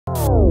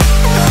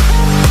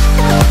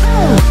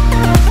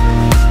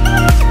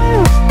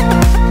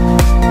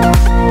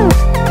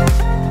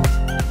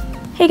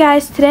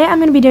guys, today I'm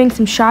going to be doing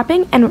some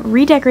shopping and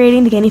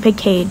redecorating the guinea pig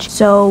cage.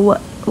 So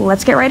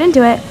let's get right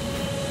into it.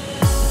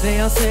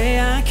 They all say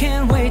I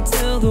can't wait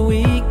till the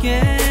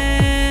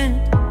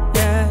weekend.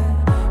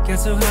 Yeah, got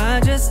so high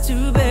just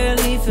to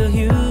barely feel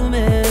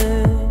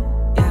human.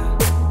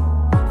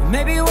 Yeah,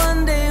 maybe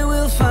one day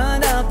we'll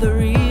find out the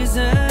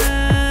reason.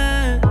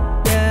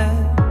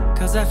 Yeah,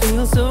 cause I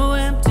feel so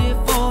empty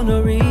for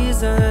no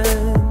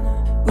reason.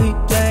 We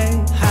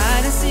play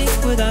hide and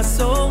seek with our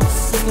souls,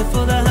 singing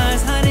for the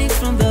highs, hiding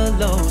from the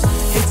lows.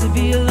 Hate to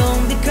be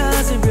alone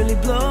because it really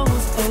blows.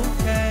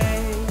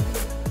 Okay.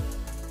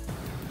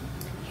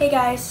 Hey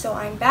guys, so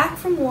I'm back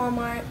from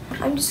Walmart.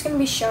 I'm just going to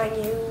be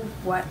showing you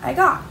what I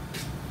got.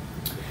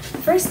 The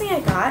first thing I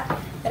got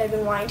that I've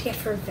been wanting to get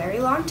for a very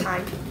long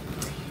time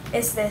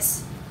is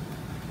this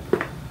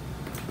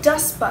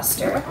dust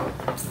buster.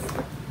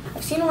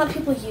 I've seen a lot of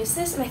people use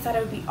this and I thought it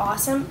would be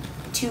awesome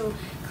to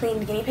clean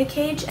the guinea pig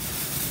cage.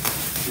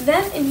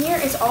 Then in here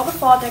is all the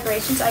fall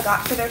decorations I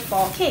got for their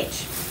fall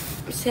cage.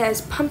 It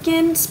says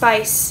pumpkin,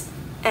 spice,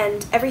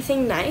 and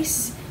everything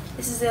nice.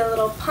 This is a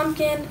little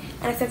pumpkin,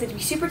 and I thought they'd be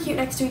super cute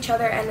next to each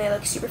other, and they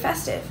look super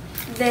festive.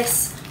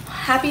 This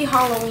Happy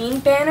Halloween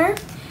banner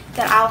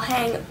that I'll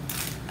hang,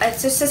 it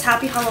just says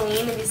Happy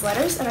Halloween in these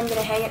letters, and I'm going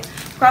to hang it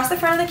across the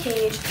front of the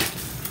cage.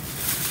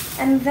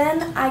 And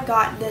then I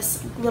got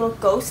this little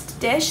ghost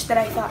dish that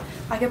I thought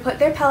I could put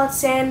their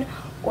pellets in,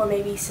 or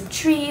maybe some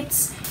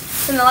treats.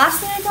 And the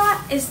last thing I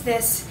got is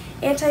this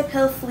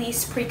anti-pill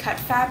fleece pre-cut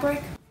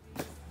fabric.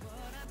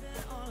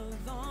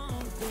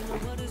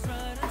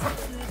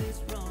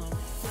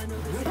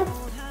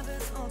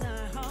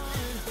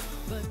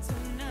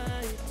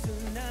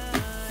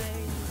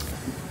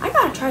 I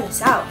gotta try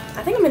this out.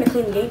 I think I'm gonna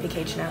clean the guinea pig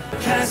cage now.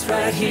 Pass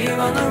right here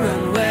on the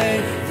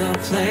runway. The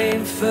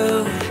plain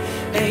food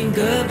ain't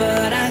good,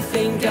 but I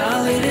think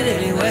I'll eat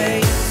it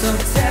anyway. So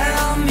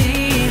tell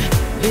me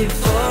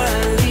before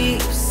I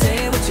leave,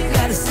 say what you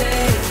gotta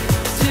say.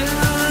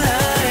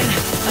 Tonight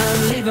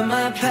I'm leaving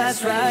my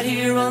past right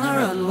here on the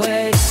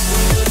runway.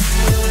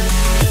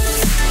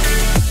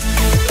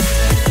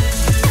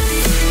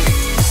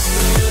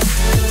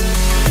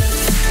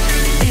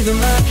 Even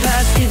my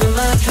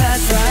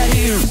past right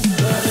here.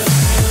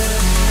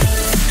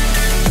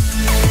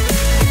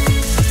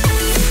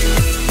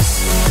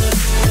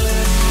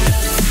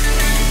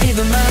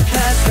 Even my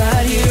past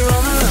right here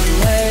on the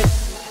runway.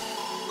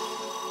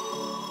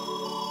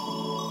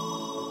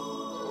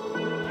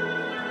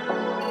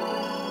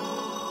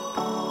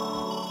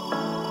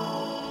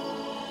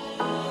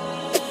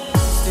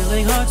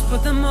 Stealing hearts,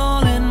 put them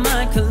all in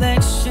my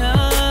collection.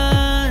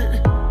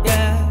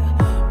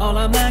 Yeah, all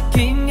I'm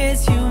lacking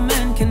is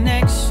human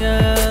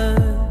connection.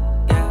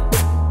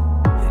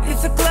 Yeah.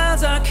 If the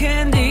clouds are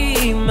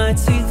candy, my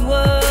teeth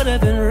would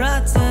have been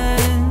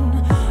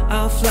rotten.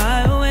 I'll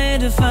fly away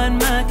to find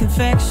my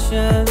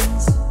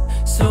confections.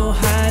 So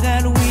high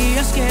that we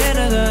are scared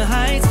of the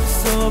heights,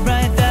 so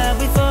bright that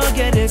we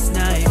forget it's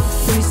night.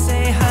 We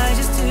say hi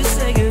just to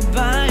say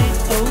goodbye.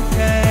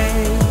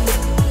 Okay,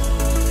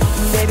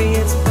 maybe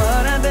it's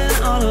what I've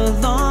been all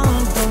along.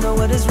 Don't know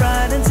what is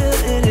right until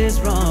it is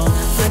wrong.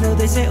 I know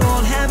they say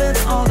old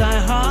habits all die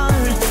hard.